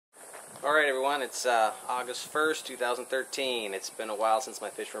Alright everyone, it's August 1st, 2013. It's been a while since my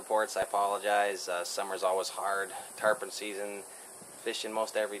fishing reports. I apologize. Summer's always hard. Tarpon season, fishing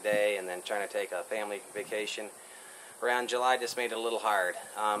most every day, and then trying to take a family vacation around July just made it a little hard.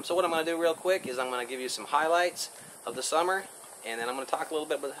 So what I'm going to do real quick is I'm going to give you some highlights of the summer, and then I'm going to talk a little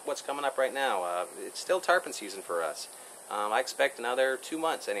bit about what's coming up right now. It's still tarpon season for us. I expect another 2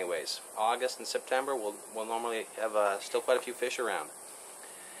 months anyways. August and September we'll normally have still quite a few fish around.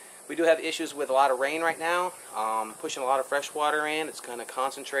 We do have issues with a lot of rain right now, pushing a lot of fresh water in. It's kind of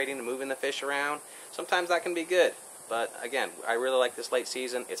concentrating and moving the fish around. Sometimes that can be good, but again, I really like this late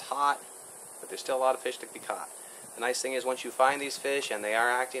season. It's hot, but there's still a lot of fish to be caught. The nice thing is once you find these fish and they are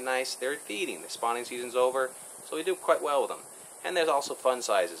acting nice, they're feeding. The spawning season's over, so we do quite well with them. And there's also fun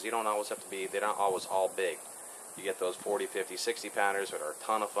sizes. You don't always have to be, they're not always all big. You get those 40, 50, 60 pounders that are a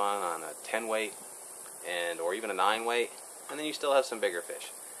ton of fun on a 10 weight or even a 9 weight, and then you still have some bigger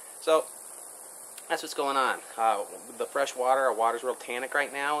fish. So that's what's going on. The fresh water, our water's real tannic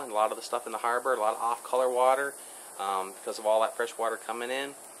right now, and a lot of the stuff in the harbor, a lot of off-color water because of all that fresh water coming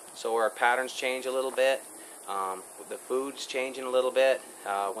in. So our patterns change a little bit. The food's changing a little bit.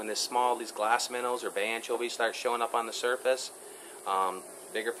 When these glass minnows or bay anchovies start showing up on the surface,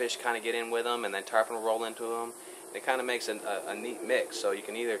 bigger fish kind of get in with them, and then tarpon will roll into them. It kind of makes a neat mix. So you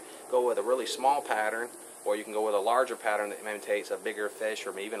can either go with a really small pattern, or you can go with a larger pattern that imitates a bigger fish,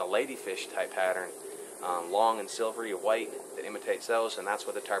 or maybe even a ladyfish type pattern, long and silvery white that imitates those, and that's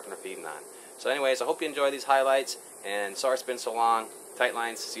what the tarpon are feeding on. So anyways, I hope you enjoy these highlights, and sorry it's been so long. Tight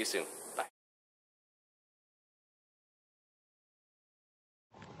lines, see you soon. Bye.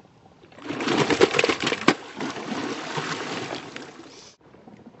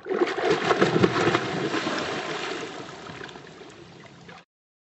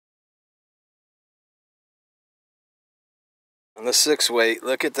 On the 6 weight,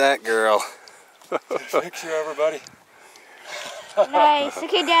 look at that girl. Picture everybody. Nice.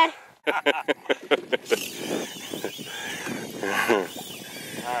 Okay, Dad.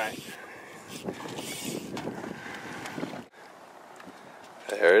 Alright.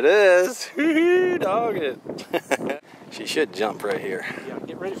 There it is. Dog it. She should jump right here. Yeah,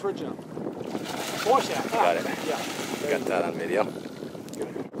 get ready for a jump. Watch that. Got it. Yeah. Got that on video.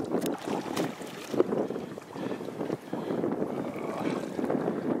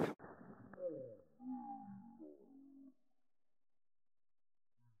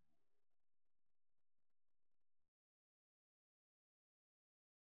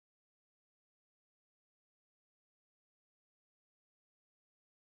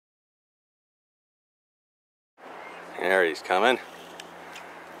 There he's coming.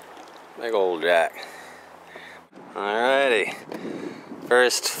 Big old jack. Alrighty.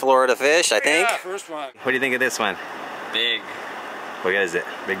 First Florida fish, I think. Yeah, first one. What do you think of this one? Big. What is it?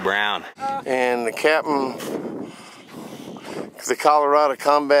 Big brown. And the captain, the Colorado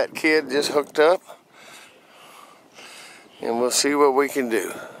Combat Kid, just hooked up. And we'll see what we can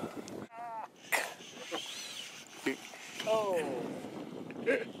do. Oh.